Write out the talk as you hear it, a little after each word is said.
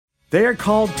They are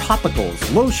called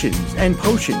topicals, lotions, and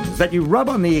potions that you rub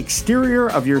on the exterior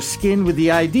of your skin with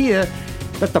the idea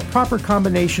that the proper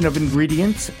combination of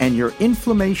ingredients and your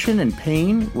inflammation and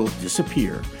pain will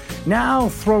disappear. Now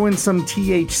throw in some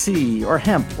THC or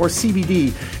hemp or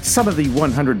CBD, some of the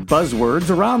 100 buzzwords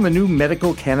around the new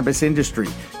medical cannabis industry.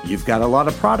 You've got a lot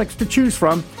of products to choose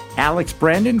from. Alex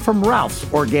Brandon from Ralph's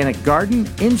Organic Garden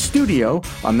in studio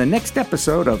on the next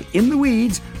episode of In the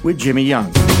Weeds with Jimmy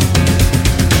Young.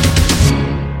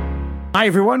 Hi,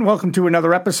 everyone. Welcome to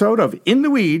another episode of In the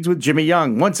Weeds with Jimmy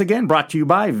Young. Once again, brought to you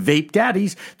by Vape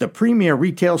Daddies, the premier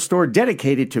retail store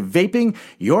dedicated to vaping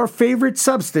your favorite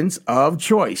substance of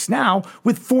choice. Now,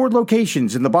 with 4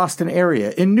 locations in the Boston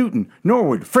area, in Newton,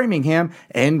 Norwood, Framingham,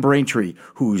 and Braintree.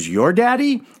 Who's your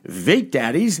daddy? Vape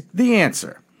Daddies, the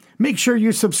answer. Make sure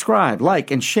you subscribe,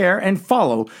 like, and share, and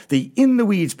follow the In the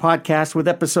Weeds podcast with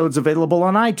episodes available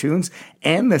on iTunes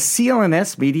and the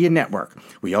CLNS Media Network.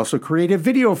 We also create a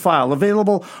video file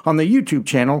available on the YouTube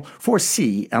channel for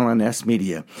CLNS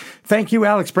Media. Thank you,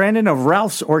 Alex Brandon of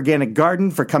Ralph's Organic Garden,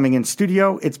 for coming in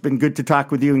studio. It's been good to talk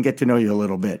with you and get to know you a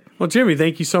little bit. Well, Jimmy,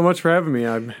 thank you so much for having me.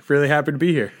 I'm really happy to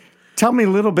be here. Tell me a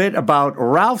little bit about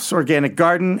Ralph's Organic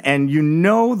Garden, and you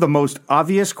know the most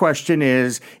obvious question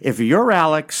is, if you're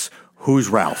Alex, who's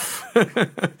Ralph?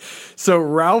 So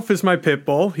Ralph is my pit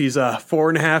bull. He's a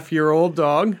 4.5-year-old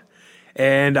dog,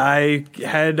 and I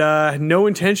had no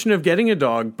intention of getting a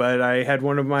dog, but I had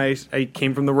I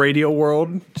came from the radio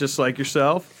world, just like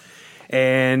yourself.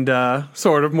 And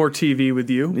sort of more TV with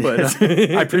you, but yes,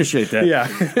 I appreciate that. Yeah,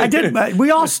 I did.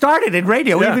 We all started in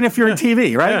radio, even if you're in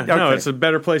TV, right? Yeah, okay. No, it's a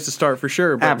better place to start for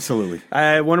sure. But absolutely.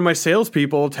 One of my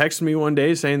salespeople texted me one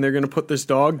day saying they're going to put this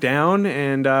dog down,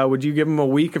 and would you give him a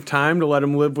week of time to let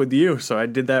him live with you? So I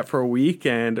did that for a week,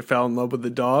 and I fell in love with the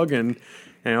dog, and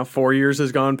 4 years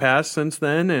has gone past since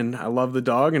then, and I love the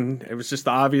dog, and it was just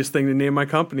the obvious thing to name my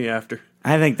company after.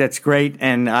 I think that's great,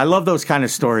 and I love those kind of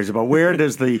stories about where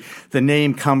does the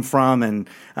name come from. And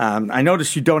I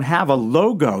noticed you don't have a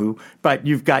logo, but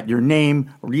you've got your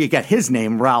name. You got his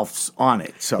name, Ralph's, on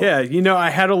it. So yeah, I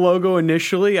had a logo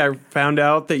initially. I found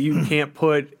out that you can't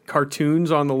put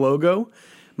cartoons on the logo.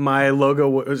 My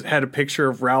logo had a picture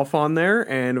of Ralph on there,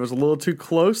 and it was a little too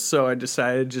close, so I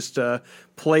decided just to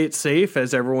play it safe,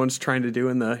 as everyone's trying to do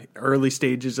in the early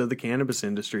stages of the cannabis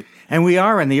industry. And we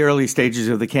are in the early stages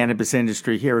of the cannabis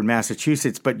industry here in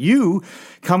Massachusetts, but you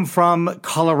come from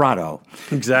Colorado.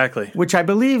 Exactly. Which I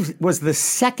believe was the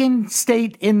second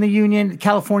state in the union,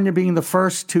 California being the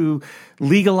first to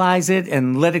legalize it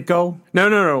and let it go?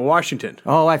 No, Washington.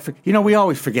 Oh, we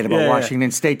always forget about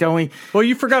Washington State, don't we? Well,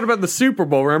 you forgot about the Super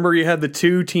Bowl. Remember, you had the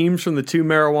 2 teams from the 2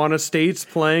 marijuana states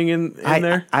playing in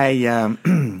there?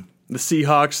 The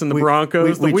Seahawks and the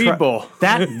Broncos, the Weed Bowl.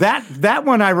 That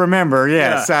one I remember,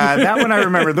 yes. Yeah. That one I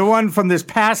remember. The one from this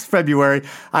past February,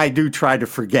 I do try to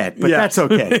forget, but that's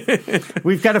okay.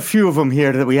 We've got a few of them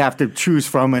here that we have to choose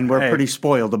from, and we're pretty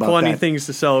spoiled about plenty that. Plenty things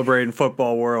to celebrate in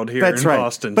football world here in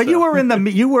Boston. But you were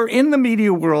in the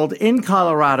media world in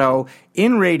Colorado,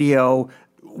 in radio.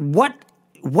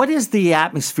 What is the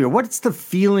atmosphere? What's the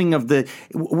feeling of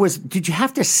did you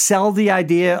have to sell the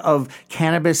idea of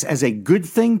cannabis as a good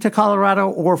thing to Colorado,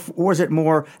 or was it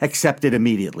more accepted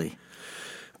immediately?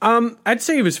 I'd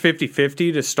say it was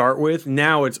 50-50 to start with.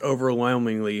 Now it's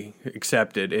overwhelmingly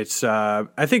accepted. It's,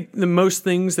 I think the most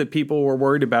things that people were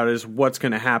worried about is what's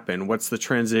going to happen. What's the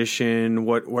transition?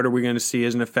 What are we going to see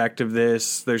as an effect of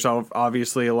this? There's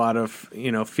obviously a lot of,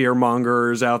 fear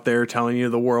mongers out there telling you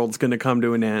the world's going to come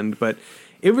to an end, but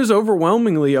it was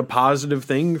overwhelmingly a positive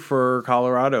thing for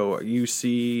Colorado. You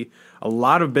see a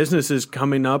lot of businesses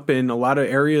coming up in a lot of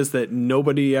areas that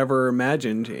nobody ever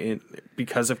imagined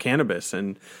because of cannabis,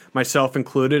 and myself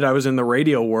included. I was in the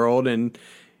radio world, and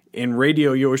in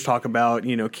radio you always talk about,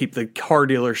 keep the car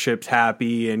dealerships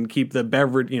happy and keep the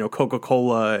beverage,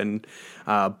 Coca-Cola and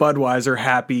Budweiser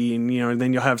happy, and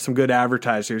then you'll have some good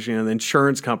advertisers, the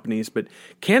insurance companies. But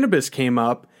cannabis came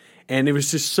up, and it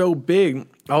was just so big.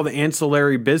 All the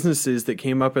ancillary businesses that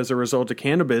came up as a result of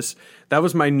cannabis, that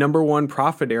was my number one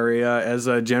profit area as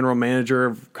a general manager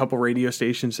of a couple radio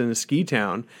stations in a ski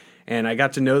town. And I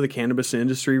got to know the cannabis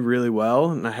industry really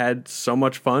well, and I had so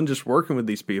much fun just working with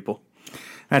these people.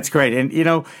 That's great.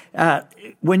 And,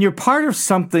 when you're part of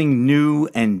something new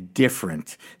and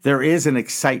different, there is an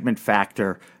excitement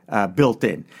factor built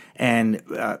in. And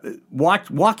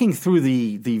walking through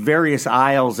the various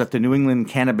aisles at the New England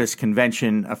Cannabis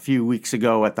Convention a few weeks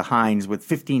ago at the Heinz with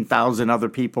 15,000 other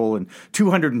people and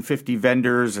 250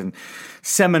 vendors and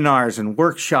seminars and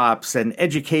workshops and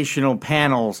educational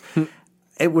panels,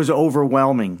 it was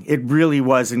overwhelming. It really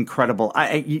was incredible.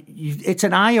 It's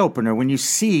an eye-opener when you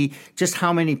see just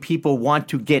how many people want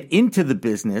to get into the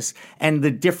business and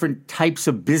the different types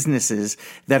of businesses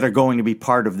that are going to be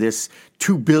part of this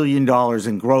 $2 billion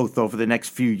in growth over the next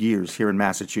few years here in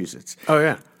Massachusetts. Oh,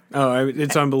 yeah.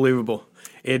 It's unbelievable.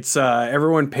 It's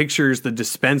everyone pictures the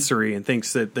dispensary and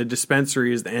thinks that the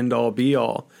dispensary is the end-all,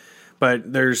 be-all.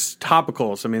 But there's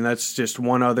topicals. I mean, that's just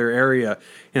one other area.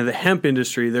 In the hemp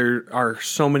industry, there are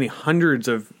so many hundreds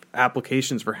of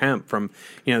applications for hemp.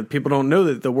 People don't know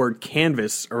that the word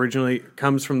canvas originally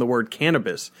comes from the word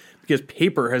cannabis because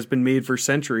paper has been made for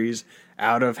centuries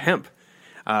out of hemp.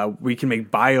 We can make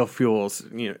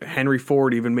biofuels. Henry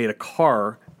Ford even made a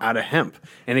car out of hemp,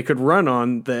 and it could run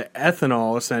on the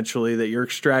ethanol essentially that you're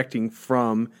extracting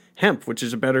from hemp, which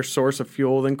is a better source of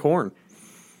fuel than corn.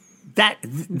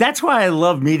 That's why I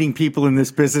love meeting people in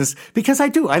this business, because I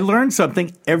do. I learn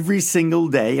something every single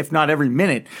day, if not every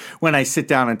minute, when I sit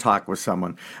down and talk with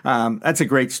someone. That's a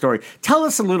great story. Tell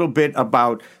us a little bit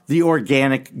about the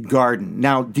organic garden.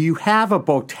 Now, do you have a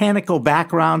botanical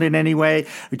background in any way?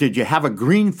 Or did you have a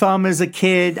green thumb as a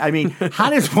kid? I mean, how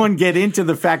does one get into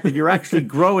the fact that you're actually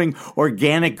growing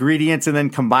organic ingredients and then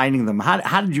combining them?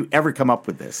 How did you ever come up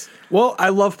with this? Well, I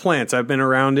love plants. I've been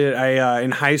around it.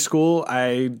 In high school,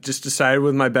 I just decided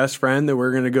with my best friend that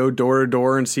we're going to go door to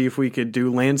door and see if we could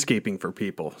do landscaping for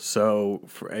people. So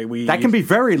that can be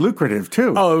very lucrative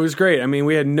too. Oh, it was great. I mean,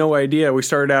 we had no idea. We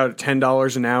started out at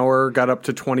 $10 an hour, got up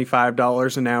to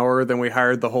 $25 an hour. Then we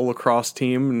hired the whole lacrosse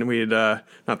team, and we had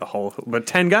not the whole, but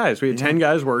 10 guys. We had 10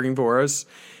 guys working for us.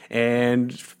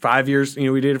 And 5 years,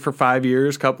 we did it for 5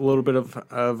 years. A little bit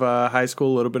of high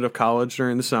school, a little bit of college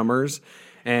during the summers.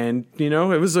 And, it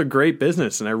was a great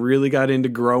business, and I really got into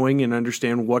growing and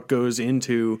understand what goes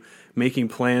into making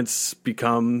plants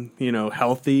become,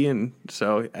 healthy. And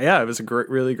so, yeah, it was a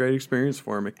really great experience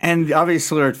for me. And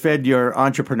obviously it fed your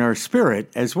entrepreneur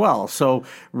spirit as well. So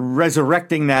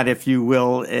resurrecting that, if you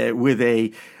will, with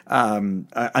a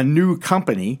new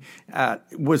company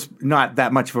was not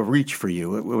that much of a reach for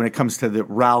you when it comes to the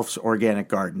Ralph's Organic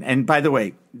Garden. And by the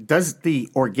way, does the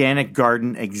organic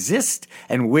garden exist,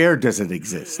 and where does it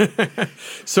exist?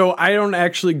 So I don't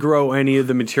actually grow any of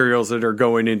the materials that are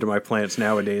going into my plants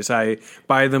nowadays. I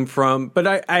buy them but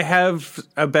I have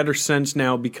a better sense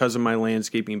now because of my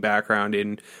landscaping background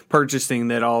in purchasing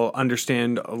that I'll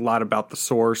understand a lot about the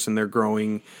source and their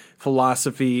growing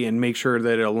philosophy and make sure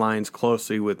that it aligns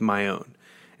closely with my own.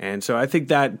 And so I think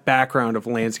that background of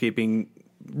landscaping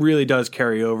really does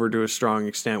carry over to a strong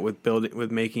extent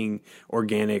with making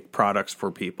organic products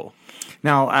for people.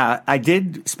 Now, I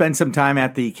did spend some time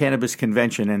at the cannabis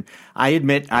convention, and I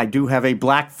admit I do have a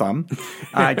black thumb.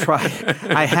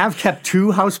 I have kept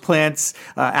 2 house plants,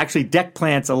 actually deck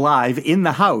plants, alive in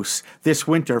the house this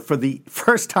winter for the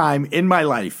first time in my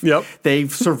life. Yep.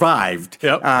 They've survived.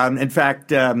 Yep. In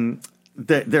fact,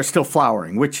 they're still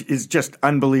flowering, which is just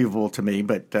unbelievable to me.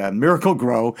 But Miracle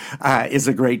Grow is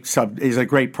a great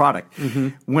product. Mm-hmm.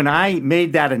 When I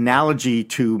made that analogy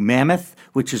to Mammoth,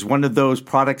 which is one of those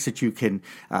products that you can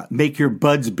make your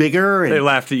buds bigger. They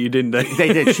laughed at you, didn't they?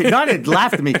 They did. She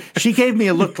laughed at me. She gave me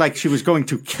a look like she was going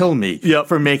to kill me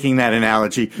for making that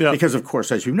analogy. Yep. Because, of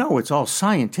course, as you know, it's all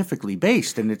scientifically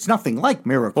based, and it's nothing like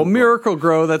Miracle Grow. Miracle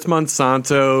Grow, that's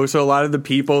Monsanto. So a lot of the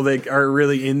people that are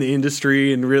really in the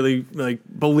industry and really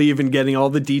believe in getting all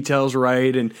the details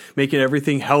right and making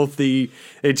everything healthy,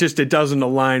 it doesn't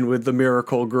align with the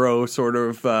Miracle Grow sort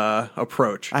of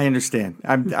approach. I understand.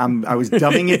 I was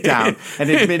dumbing it down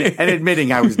and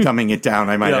admitting I was dumbing it down,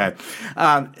 I might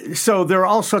add. So there are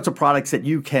all sorts of products that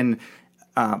you can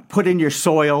put in your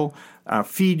soil,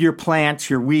 feed your plants,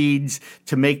 your weeds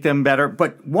to make them better.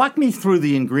 But walk me through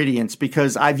the ingredients,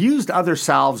 because I've used other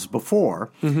salves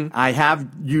before. Mm-hmm. I have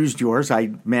used yours.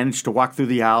 I managed to walk through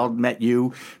the aisle, met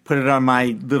you, put it on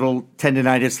my little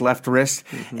tendinitis left wrist,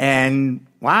 and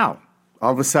wow.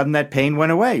 All of a sudden, that pain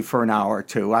went away for an hour or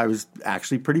two. I was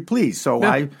actually pretty pleased. So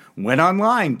I went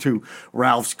online to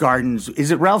Ralph's Gardens.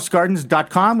 Is it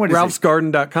ralphsgardens.com? What is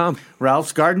ralphsgarden.com.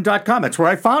 Ralphsgarden.com. That's where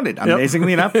I found it,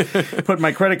 amazingly enough. Put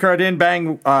my credit card in,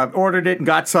 bang, ordered it, and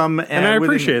got some. And I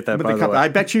appreciate that, by the way. I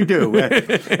bet you do.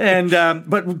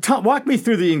 But walk me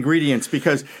through the ingredients,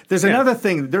 because there's another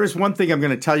thing. There is one thing I'm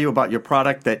going to tell you about your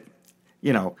product that,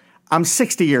 I'm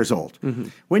 60 years old. Mm-hmm.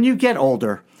 When you get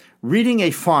older, reading a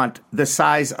font the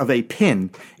size of a pin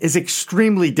is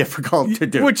extremely difficult to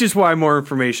do. Which is why more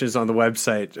information is on the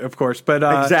website, of course. But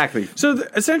exactly. So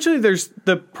essentially, there's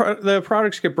the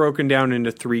products get broken down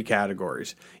into 3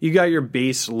 categories. You got your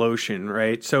base lotion,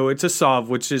 right? So it's a solve,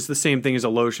 which is the same thing as a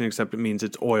lotion, except it means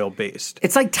it's oil based.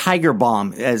 It's like Tiger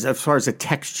Balm as far as the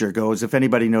texture goes. If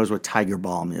anybody knows what Tiger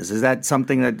Balm is that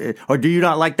something that, or do you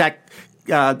not like that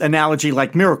analogy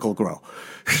like Miracle Grow?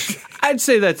 I'd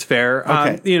say that's fair.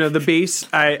 Okay. The base,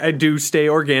 I do stay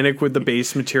organic with the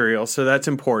base material, so that's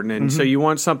important. And so you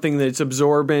want something that's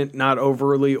absorbent, not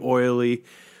overly oily,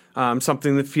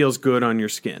 something that feels good on your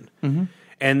skin. Mm-hmm.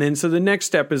 And then so the next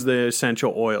step is the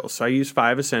essential oils. So I use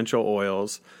 5 essential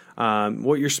oils.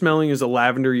 What you're smelling is a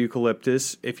lavender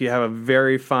eucalyptus. If you have a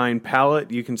very fine palate,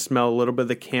 you can smell a little bit of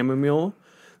the chamomile.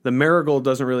 The marigold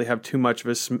doesn't really have too much of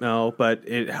a smell, but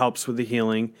it helps with the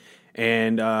healing.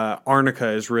 And arnica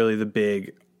is really the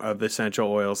big of the essential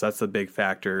oils. That's the big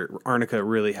factor. Arnica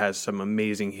really has some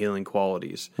amazing healing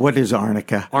qualities. What is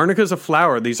arnica? Arnica is a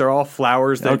flower. These are all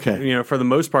flowers that, okay. For the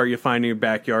most part, you find in your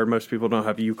backyard. Most people don't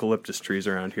have eucalyptus trees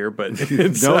around here, but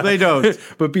no, they don't.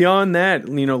 But beyond that,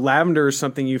 lavender is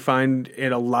something you find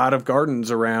in a lot of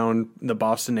gardens around the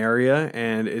Boston area,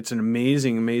 and it's an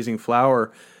amazing, amazing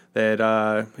flower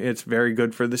that it's very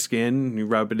good for the skin. You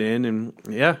rub it in, and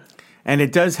yeah. And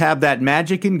it does have that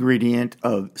magic ingredient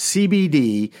of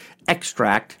CBD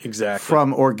extract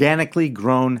from organically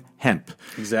grown hemp.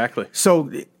 Exactly.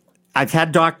 So I've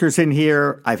had doctors in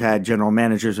here. I've had general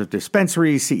managers of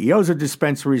dispensaries, CEOs of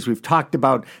dispensaries. We've talked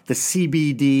about the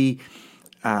CBD.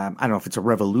 I don't know if it's a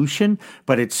revolution,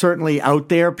 but it's certainly out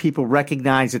there. People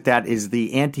recognize that is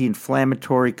the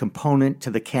anti-inflammatory component to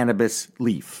the cannabis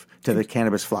leaf, to the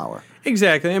cannabis flower.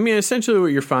 Exactly. I mean, essentially what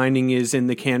you're finding is in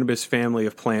the cannabis family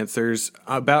of plants, there's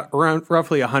around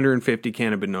roughly 150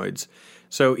 cannabinoids.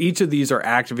 So each of these are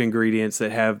active ingredients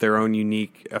that have their own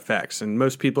unique effects. And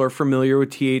most people are familiar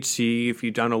with THC. If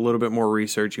you've done a little bit more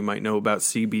research, you might know about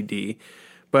CBD.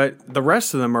 But the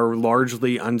rest of them are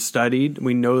largely unstudied.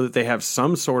 We know that they have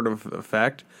some sort of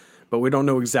effect, but we don't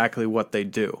know exactly what they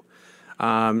do.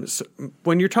 So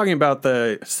when you're talking about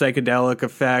the psychedelic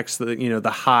effects, the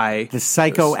high, the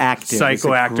psychoactive is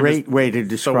a great way to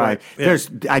describe.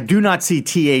 I do not see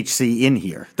THC in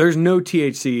here. There's no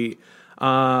THC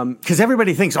because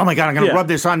everybody thinks, "Oh my God, I'm going to rub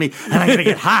this on me and I'm going to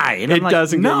get high." And it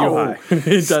doesn't get you high.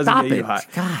 It doesn't Stop get you it. high.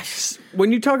 Gosh,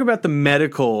 when you talk about the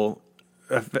medical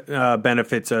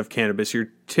benefits of cannabis, you're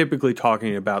typically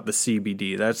talking about the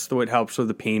CBD. That's what helps with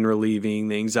the pain relieving,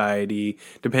 the anxiety,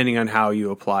 depending on how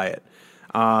you apply it.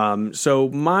 So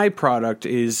my product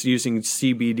is using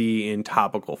CBD in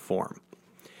topical form.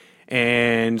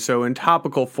 And so in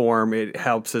topical form, it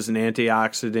helps as an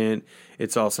antioxidant.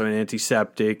 It's also an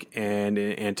antiseptic and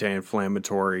an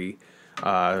anti-inflammatory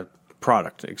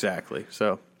product. Exactly.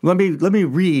 So let me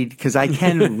read, because I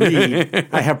can read.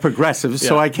 I have progressives,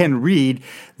 so I can read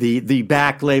the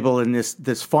back label in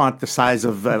this font the size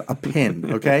of a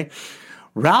pin. Okay,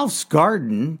 Ralph's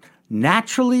Garden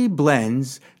naturally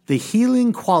blends the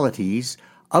healing qualities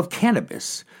of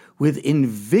cannabis with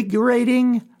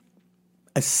invigorating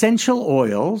essential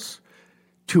oils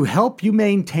to help you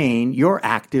maintain your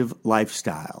active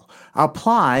lifestyle.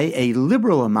 Apply a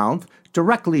liberal amount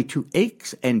directly to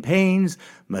aches and pains.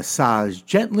 Massage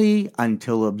gently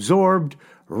until absorbed.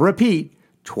 Repeat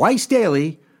twice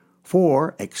daily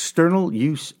for external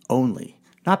use only.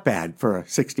 Not bad for a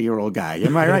 60-year-old guy.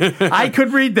 Am I right? I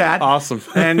could read that. Awesome.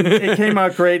 And it came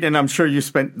out great, and I'm sure you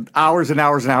spent hours and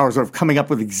hours and hours of coming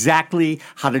up with exactly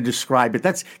how to describe it.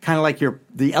 That's kind of like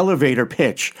the elevator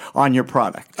pitch on your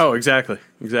product. Oh, exactly.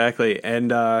 And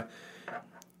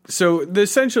so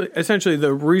essentially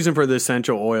the reason for the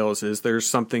essential oils is there's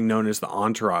something known as the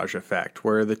entourage effect,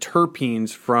 where the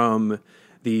terpenes from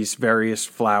these various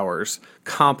flowers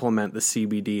complement the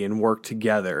CBD and work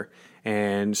together.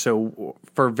 And so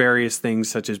for various things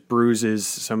such as bruises,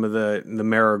 some of the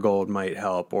marigold might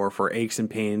help, or for aches and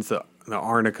pains, the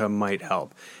arnica might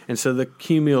help. And so the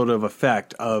cumulative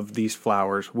effect of these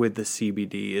flowers with the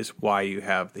CBD is why you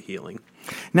have the healing.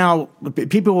 Now,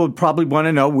 people will probably want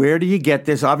to know, where do you get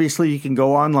this? Obviously, you can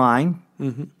go online.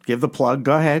 Mm-hmm. Give the plug.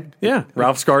 Go ahead. Yeah,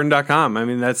 ralphsgarden.com. I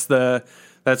mean, that's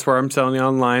where I'm selling it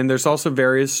online. There's also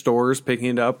various stores picking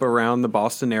it up around the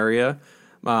Boston area.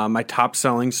 My top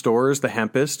selling store is the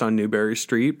Hempist on Newberry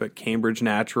Street, but Cambridge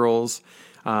Naturals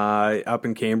up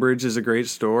in Cambridge is a great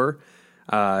store.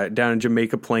 Down in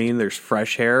Jamaica Plain, there's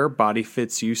Fresh Hair, Body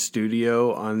Fits You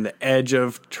Studio on the edge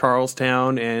of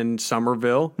Charlestown and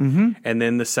Somerville, and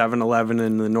then the 7-Eleven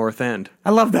in the North End. I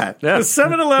love that. Yeah. The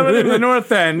 7-Eleven in the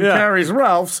North End carries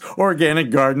Ralph's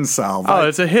Organic Garden Salve. Oh,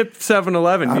 it's a hip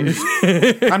 7-Eleven.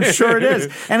 I'm sure it is.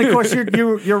 And of course,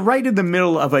 you're right in the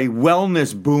middle of a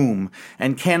wellness boom,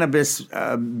 and cannabis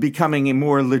becoming a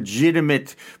more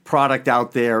legitimate product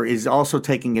out there is also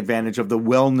taking advantage of the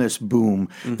wellness boom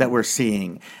that we're seeing.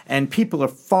 And people are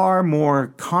far more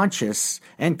conscious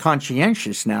and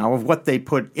conscientious now of what they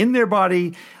put in their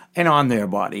body and on their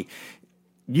body.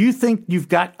 You think you've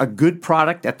got a good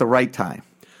product at the right time?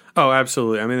 Oh,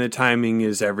 absolutely. I mean, the timing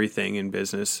is everything in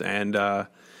business. And I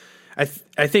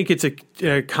think it's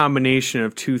a combination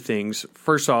of two things.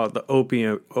 First of all, the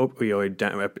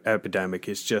opioid epidemic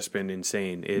has just been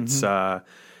insane. It's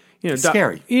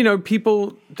scary.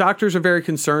 Doctors are very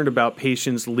concerned about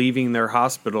patients leaving their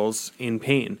hospitals in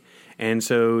pain. And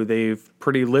so they've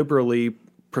pretty liberally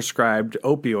prescribed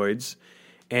opioids.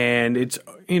 And it's,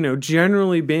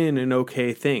 generally been an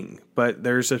okay thing. But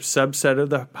there's a subset of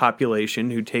the population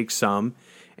who take some,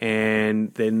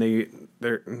 and then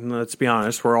let's be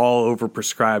honest, we're all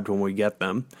overprescribed when we get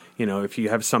them. If you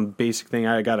have some basic thing,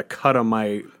 I got a cut on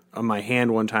my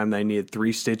hand one time that I needed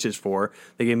 3 stitches for.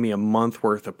 They gave me a month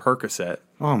worth of Percocet.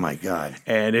 Oh my God!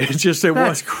 And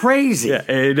that's crazy.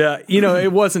 Yeah,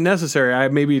 it wasn't necessary. I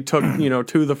maybe took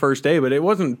 2 the first day, but it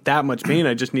wasn't that much pain.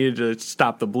 I just needed to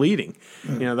stop the bleeding.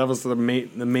 That was the main.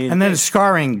 And then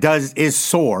scarring is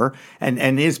sore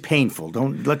and is painful.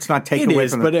 Let's not take away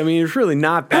from it. But I mean, it's really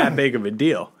not that big of a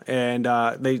deal. And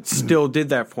they still did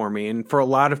that for me. And for a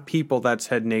lot of people, that's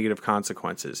had negative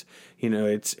consequences.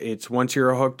 It's once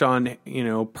you're hooked on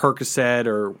Percocet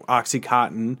or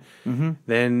OxyContin,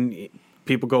 then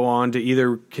people go on to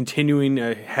either continuing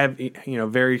a heavy,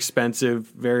 very expensive,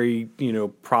 very,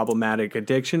 problematic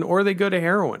addiction, or they go to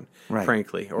heroin,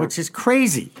 frankly. Which is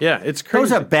crazy. Yeah, it's crazy.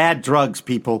 Those are bad drugs,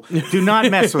 people. Do not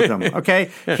mess with them,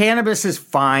 okay? Cannabis is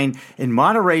fine. In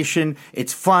moderation,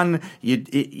 it's fun.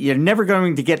 You're never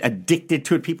going to get addicted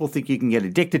to it. People think you can get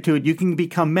addicted to it. You can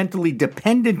become mentally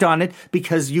dependent on it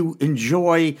because you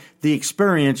enjoy the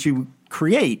experience you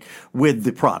create with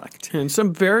the product. And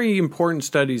some very important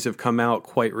studies have come out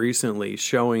quite recently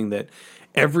showing that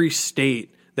every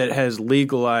state that has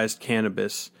legalized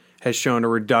cannabis has shown a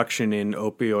reduction in the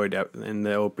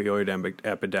opioid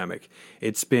epidemic.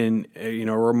 It's been a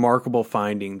remarkable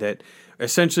finding that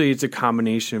essentially it's a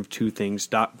combination of two things.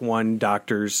 One,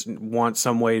 doctors want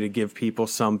some way to give people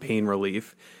some pain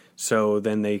relief. So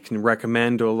then they can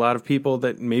recommend to a lot of people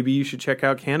that maybe you should check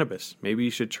out cannabis. Maybe you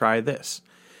should try this.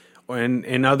 And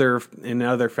in other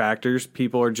factors,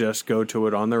 people are just go to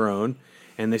it on their own,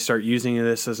 and they start using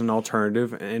this as an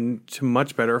alternative, and to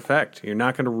much better effect. You're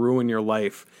not going to ruin your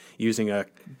life using a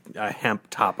hemp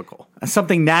topical.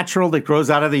 Something natural that grows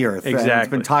out of the earth. Exactly. It's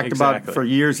been talked about for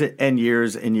years and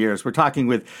years and years. We're talking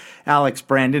with Alex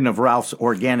Brandon of Ralph's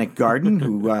Organic Garden,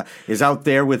 who is out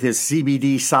there with his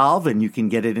CBD salve, and you can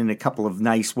get it in a couple of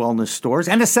nice wellness stores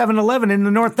and a 7-Eleven in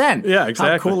the North End. Yeah,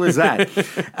 exactly. How cool is that?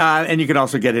 And you can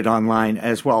also get it online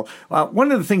as well.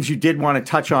 One of the things you did want to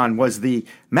touch on was the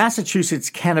Massachusetts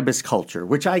cannabis culture,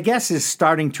 which I guess is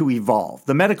starting to evolve.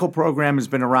 The medical program has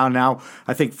been around now,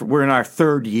 I think we're in our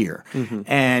 3rd year.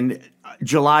 And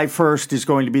July 1st is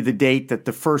going to be the date that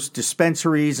the first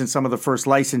dispensaries and some of the first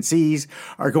licensees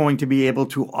are going to be able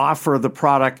to offer the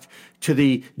product to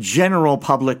the general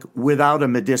public without a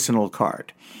medicinal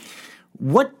card.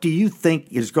 What do you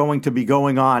think is going to be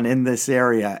going on in this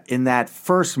area in that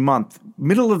first month,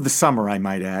 middle of the summer, I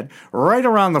might add, right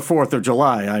around the 4th of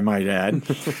July, I might add?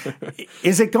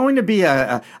 Is it going to be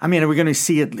are we going to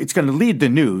see it? It's going to lead the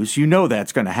news.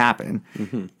 That's going to happen.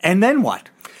 And then what?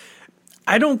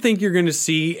 I don't think you're going to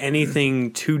see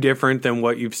anything too different than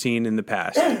what you've seen in the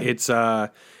past. It's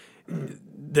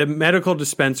the medical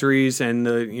dispensaries and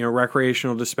the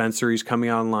recreational dispensaries coming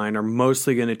online are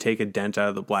mostly going to take a dent out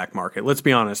of the black market. Let's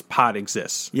be honest, pot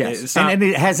exists. Yes, and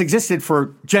it has existed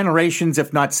for generations,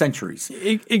 if not centuries.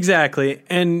 Exactly.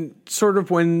 And sort of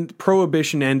when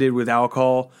prohibition ended with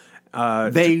alcohol,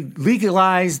 they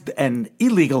legalized and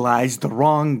illegalized the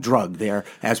wrong drug there,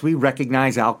 as we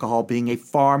recognize alcohol being a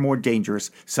far more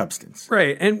dangerous substance.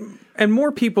 Right, and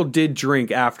more people did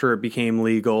drink after it became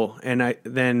legal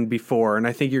than before, and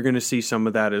I think you're going to see some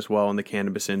of that as well in the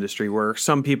cannabis industry, where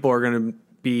some people are going to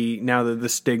be, now that the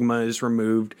stigma is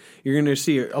removed, you're going to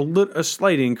see a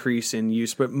slight increase in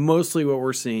use, but mostly what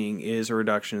we're seeing is a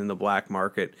reduction in the black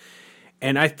market,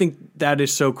 and I think that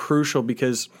is so crucial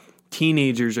because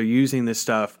teenagers are using this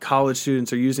stuff, college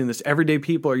students are using this, everyday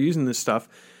people are using this stuff,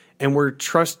 and we're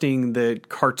trusting the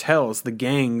cartels, the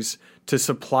gangs, to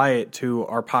supply it to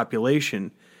our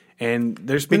population. And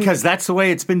there's been, because that's the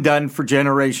way it's been done for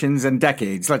generations and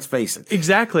decades, let's face it.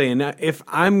 Exactly. And if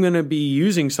I'm going to be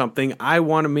using something, I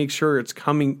want to make sure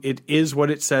it is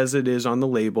what it says it is on the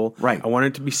label. Right. I want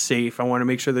it to be safe. I want to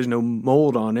make sure there's no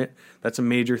mold on it. That's a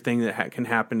major thing that can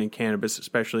happen in cannabis,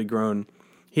 especially grown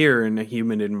here in a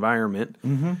humid environment.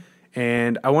 Mm-hmm.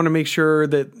 And I want to make sure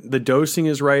that the dosing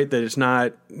is right, that it's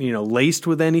not, laced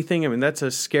with anything. I mean, that's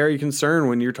a scary concern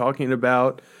when you're talking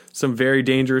about some very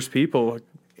dangerous people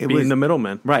being the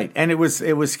middleman. Right. And it was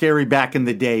scary back in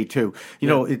the day, too.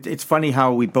 It's funny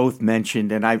how we both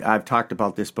mentioned, and I've talked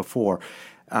about this before,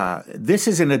 this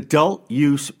is an adult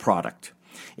use product.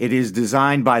 It is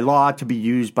designed by law to be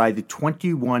used by the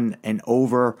 21 and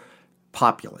over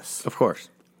populace. Of course.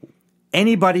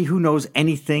 Anybody who knows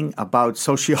anything about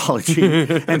sociology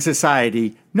and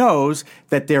society knows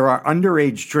that there are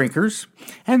underage drinkers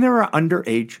and there are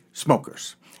underage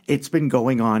smokers. It's been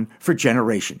going on for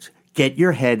generations. Get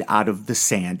your head out of the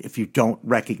sand if you don't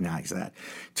recognize that.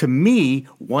 To me,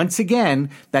 once again,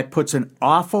 that puts an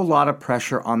awful lot of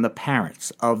pressure on the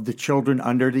parents of the children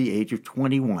under the age of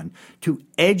 21 to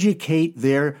educate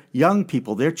their young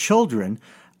people, their children,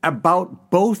 about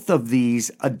both of these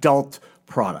adult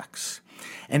products.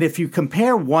 And if you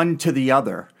compare one to the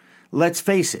other, let's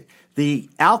face it, the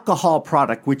alcohol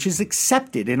product, which is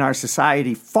accepted in our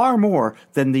society far more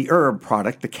than the herb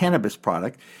product, the cannabis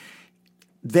product,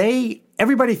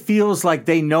 everybody feels like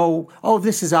they know, oh,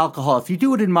 this is alcohol. If you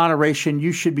do it in moderation,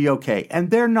 you should be okay.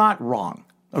 And they're not wrong.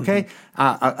 Okay?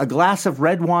 Mm-hmm. A glass of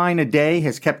red wine a day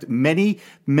has kept many,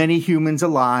 many humans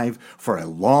alive for a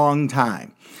long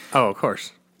time. Oh, of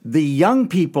course. The young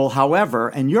people, however,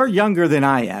 and you're younger than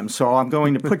I am, so I'm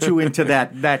going to put you into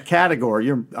that category.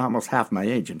 You're almost half my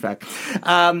age, in fact,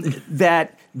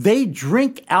 that they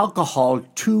drink alcohol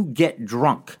to get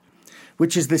drunk,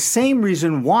 which is the same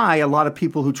reason why a lot of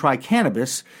people who try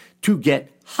cannabis to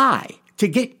get high, to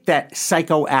get that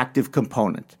psychoactive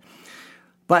component.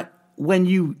 But when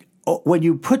you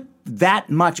put that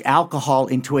much alcohol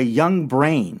into a young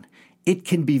brain, it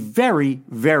can be very,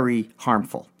 very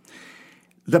harmful.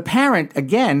 The parent,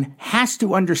 again, has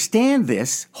to understand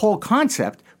this whole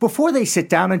concept before they sit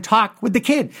down and talk with the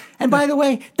kid. And by the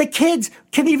way, the kids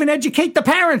can even educate the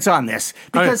parents on this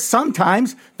because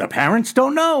sometimes the parents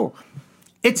don't know.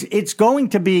 It's going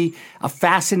to be a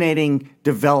fascinating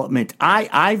development.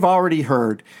 I've already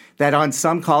heard that on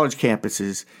some college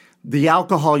campuses, the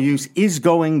alcohol use is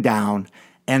going down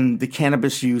and the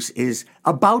cannabis use is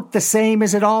about the same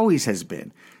as it always has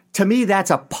been. To me,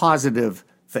 that's a positive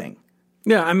thing.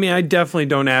 Yeah, I mean, I definitely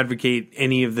don't advocate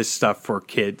any of this stuff for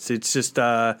kids. It's just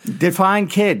define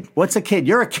kid. What's a kid?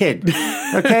 You're a kid.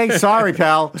 Okay, sorry,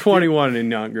 pal. 21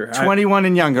 and younger. 21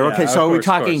 and younger. Yeah, okay, so of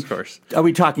course. Are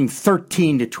we talking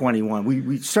 13 to 21?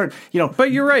 We start,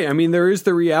 But you're right. I mean, there is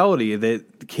the reality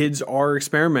that kids are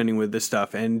experimenting with this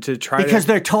stuff and to try because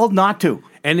they're told not to.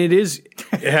 And it is,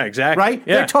 yeah, exactly. Right?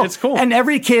 Yeah, They're told. It's cool. And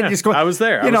every kid is going. I was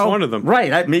there. I was one of them.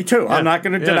 Right. Me too. Yeah. I'm not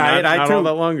going to deny it. Not all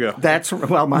that long ago.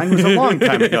 Mine was a long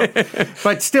time ago.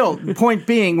 But still, point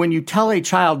being, when you tell a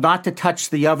child not to touch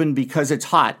the oven because it's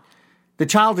hot, the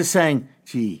child is saying,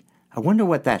 gee, I wonder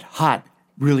what that hot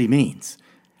really means.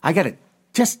 I'm going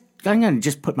to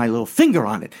just put my little finger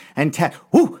on it and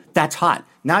ooh, that's hot.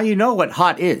 Now you know what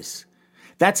hot is.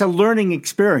 That's a learning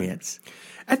experience.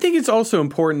 I think it's also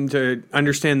important to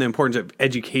understand the importance of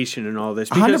education and all this.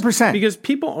 100%. Because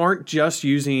people aren't just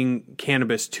using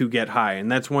cannabis to get high. And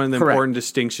that's one of the important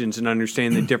distinctions in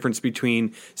understanding the difference between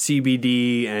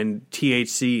CBD and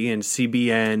THC and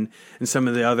CBN and some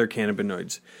of the other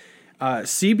cannabinoids.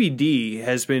 CBD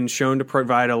has been shown to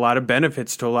provide a lot of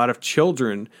benefits to a lot of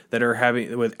children that are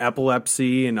having with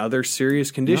epilepsy and other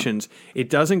serious conditions. Yep. It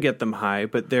doesn't get them high,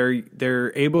 but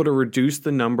they're able to reduce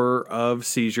the number of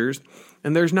seizures.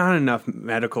 And there's not enough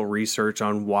medical research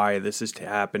on why this is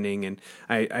happening. And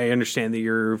I understand that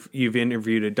you've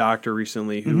interviewed a doctor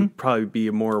recently who would probably be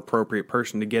a more appropriate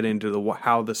person to get into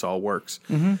how this all works.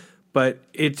 Mm-hmm. But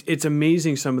it's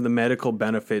amazing some of the medical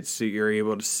benefits that you're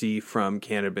able to see from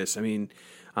cannabis. I mean,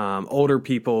 older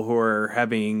people who are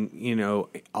having,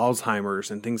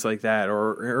 Alzheimer's and things like that,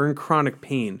 or in chronic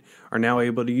pain, are now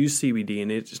able to use CBD,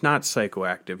 and it's not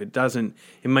psychoactive.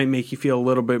 It might make you feel a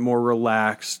little bit more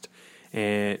relaxed.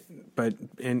 And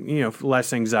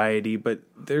less anxiety, but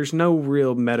there's no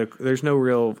real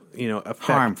effect.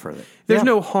 Harm for it. There's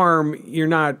no harm. You're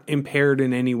not impaired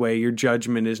in any way. Your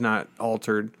judgment is not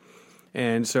altered.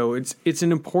 And so it's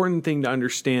an important thing to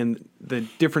understand the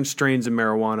different strains of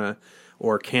marijuana,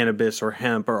 or cannabis or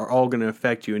hemp are all going to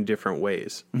affect you in different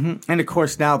ways. And of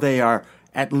course, now they are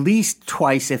at least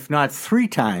twice, if not three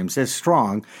times, as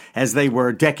strong as they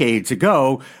were decades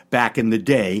ago, back in the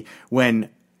day, when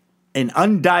an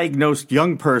undiagnosed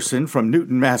young person from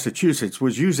Newton, Massachusetts,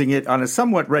 was using it on a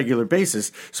somewhat regular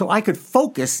basis so I could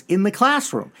focus in the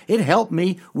classroom. It helped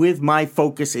me with my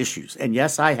focus issues. And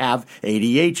yes, I have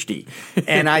ADHD.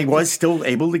 And I was still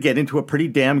able to get into a pretty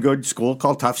damn good school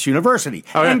called Tufts University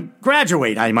and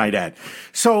graduate, I might add.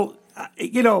 So,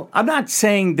 I'm not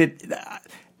saying that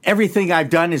everything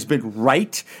I've done has been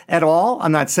right at all.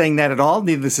 I'm not saying that at all.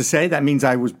 Needless to say, that means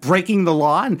I was breaking the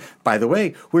law. And by the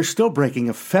way, we're still breaking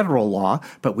a federal law,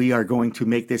 but we are going to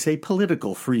make this a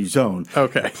political free zone.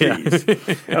 Okay. Please.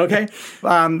 Okay.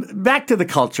 Back to the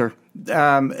culture.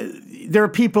 There are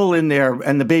people in there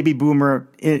in the baby boomer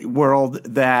world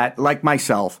that, like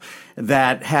myself,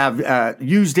 that have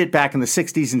used it back in the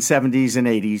 60s and 70s and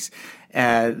 80s.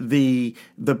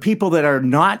 The people that are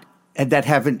not that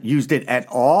haven't used it at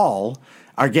all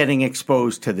are getting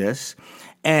exposed to this.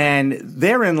 And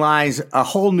therein lies a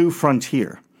whole new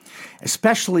frontier,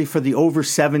 especially for the over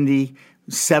 70,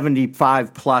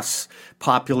 75 plus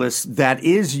populace that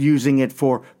is using it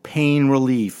for pain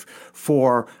relief,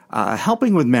 for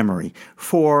helping with memory,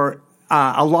 for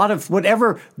a lot of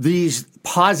whatever these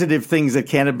positive things that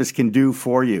cannabis can do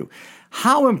for you.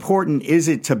 How important is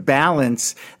it to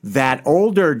balance that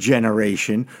older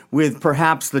generation with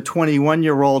perhaps the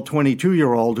 21-year-old,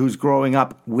 22-year-old who's growing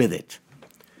up with it?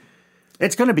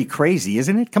 It's going to be crazy,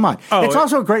 isn't it? Come on. It's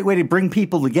also a great way to bring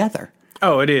people together.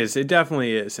 Oh, it is. It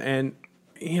definitely is. And,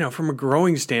 from a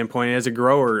growing standpoint, as a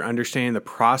grower, understanding the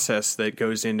process that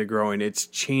goes into growing, it's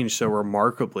changed so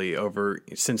remarkably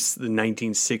since the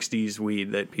 1960s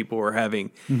weed that people were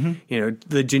having. Mm-hmm.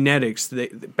 The genetics,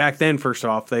 back then, first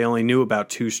off, they only knew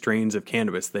about 2 strains of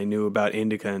cannabis. They knew about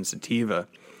indica and sativa.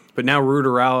 But now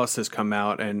ruderalis has come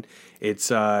out, and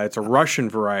it's a Russian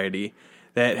variety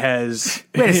that has...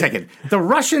 Wait a second. The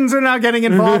Russians are now getting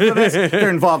involved in this. They're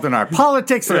involved in our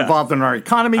politics. They're involved in our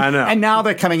economy. I know. And now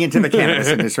they're coming into the cannabis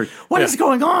industry. What is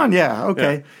going on? Yeah,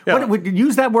 okay. Yeah. Would you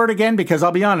use that word again? Because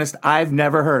I'll be honest, I've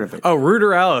never heard of it. Oh,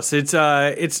 ruderalis.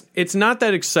 It's not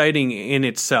that exciting in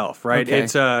itself, right? Okay.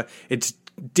 It's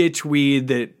ditchweed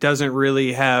that doesn't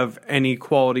really have any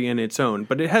quality in its own.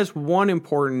 But it has one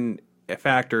important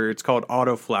factor. It's called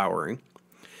autoflowering,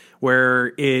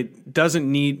 where it doesn't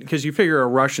need, because you figure a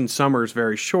Russian summer is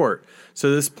very short. So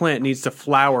this plant needs to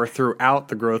flower throughout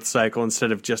the growth cycle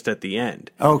instead of just at the end.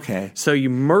 Okay. So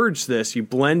you merge this, you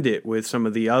blend it with some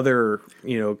of the other,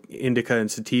 indica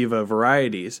and sativa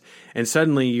varieties, and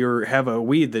suddenly you have a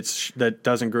weed that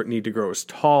doesn't need to grow as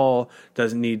tall,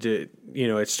 doesn't need to,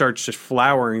 it starts just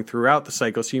flowering throughout the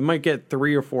cycle. So you might get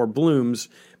 3 or 4 blooms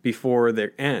before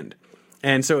the end.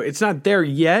 And so it's not there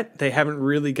yet. They haven't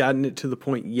really gotten it to the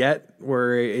point yet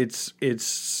where it's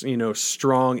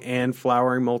strong and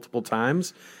flowering multiple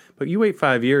times. But you wait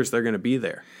 5 years, they're going to be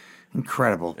there.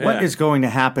 Incredible. Yeah. What is going to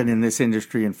happen in this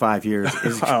industry in 5 years?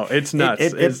 It's nuts.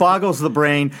 It boggles the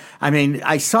brain. I mean,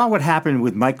 I saw what happened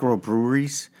with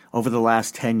microbreweries over the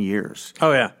last 10 years.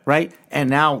 Oh, yeah. Right? And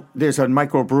now there's a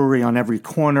microbrewery on every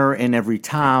corner in every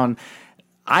town.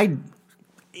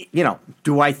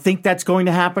 Do I think that's going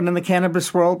to happen in the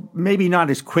cannabis world? Maybe not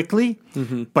as quickly,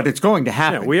 but it's going to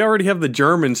happen. Yeah, we already have the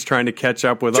Germans trying to catch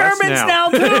up with us now.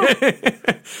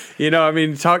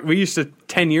 Germans now, too! We used to,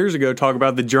 10 years ago, talk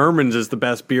about the Germans as the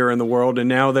best beer in the world, and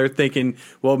now they're thinking,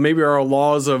 well, maybe our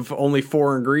laws of only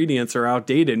 4 ingredients are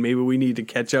outdated. Maybe we need to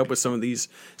catch up with some of these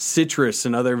citrus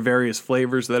and other various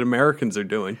flavors that Americans are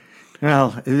doing.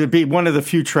 Well, it would be one of the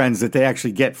few trends that they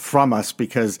actually get from us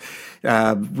because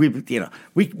we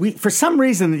for some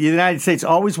reason the United States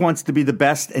always wants to be the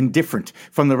best and different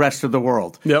from the rest of the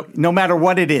world. Yep. No matter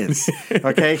what it is.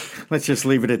 Okay, let's just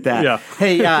leave it at that. Yeah.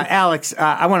 Hey, Alex,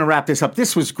 I want to wrap this up.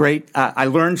 This was great. I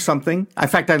learned something. In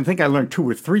fact, I think I learned 2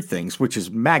 or 3 things, which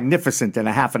is magnificent in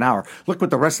a half an hour. Look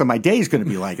what the rest of my day is going to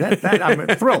be like. That I'm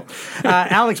thrilled.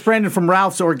 Alex Brandon from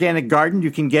Ralph's Organic Garden. You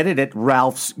can get it at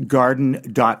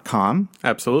ralphsgarden.com.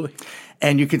 Absolutely.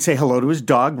 And you can say hello to his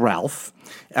dog, Ralph,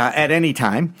 at any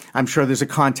time. I'm sure there's a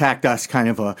contact us kind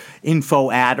of a info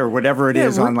at or whatever it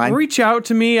is online. Reach out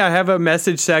to me. I have a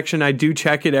message section. I do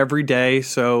check it every day.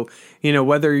 So,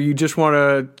 whether you just want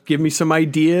to give me some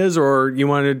ideas or you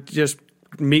want to just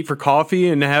meet for coffee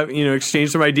and have,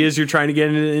 exchange some ideas you're trying to get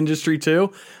into the industry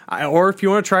too. Or if you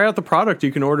want to try out the product,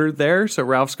 you can order it there. So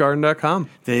ralphsgarden.com.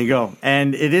 There you go.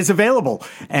 And it is available.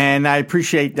 And I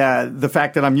appreciate the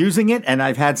fact that I'm using it, and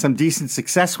I've had some decent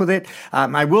success with it.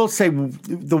 I will say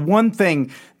the one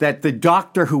thing that the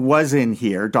doctor who was in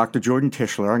here, Dr. Jordan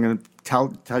Tischler, I'm going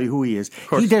to tell you who he is.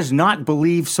 He does not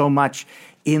believe so much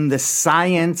in the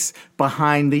science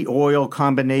behind the oil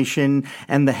combination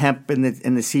and the hemp and the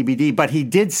CBD. But he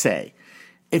did say,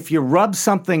 if you rub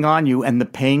something on you and the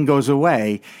pain goes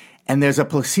away and there's a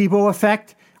placebo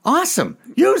effect, awesome.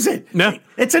 Use it. Yeah.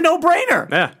 It's a no-brainer.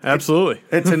 Yeah, absolutely.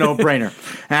 It's a no-brainer.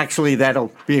 Actually,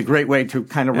 that'll be a great way to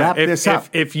kind of wrap this up.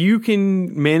 If you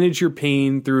can manage your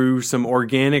pain through some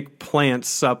organic plant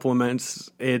supplements,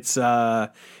 it's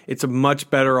a much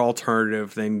better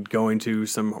alternative than going to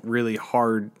some really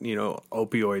hard,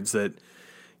 opioids that,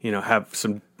 have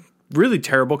some really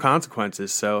terrible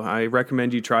consequences. So I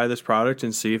recommend you try this product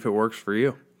and see if it works for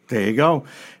you. There you go.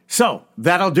 So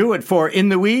that'll do it for In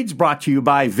the Weeds, brought to you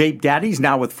by Vape Daddies,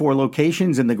 now with 4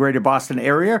 locations in the greater Boston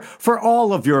area for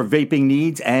all of your vaping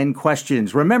needs and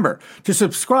questions. Remember to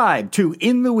subscribe to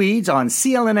In the Weeds on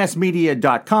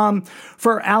clnsmedia.com.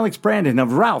 For Alex Brandon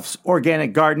of Ralph's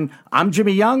Organic Garden, I'm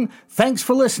Jimmy Young. Thanks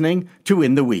for listening to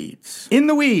In the Weeds. In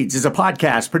the Weeds is a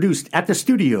podcast produced at the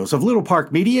studios of Little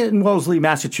Park Media in Wellesley,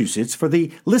 Massachusetts for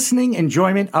the listening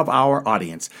enjoyment of our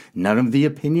audience. None of the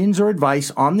opinions or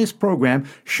advice on this program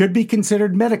should be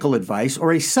considered medical advice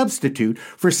or a substitute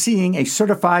for seeing a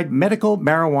certified medical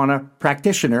marijuana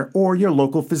practitioner or your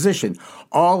local physician.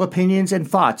 All opinions and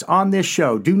thoughts on this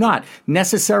show do not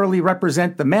necessarily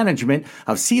represent the management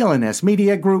of CLNS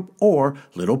Media Group or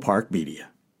Little Park Media.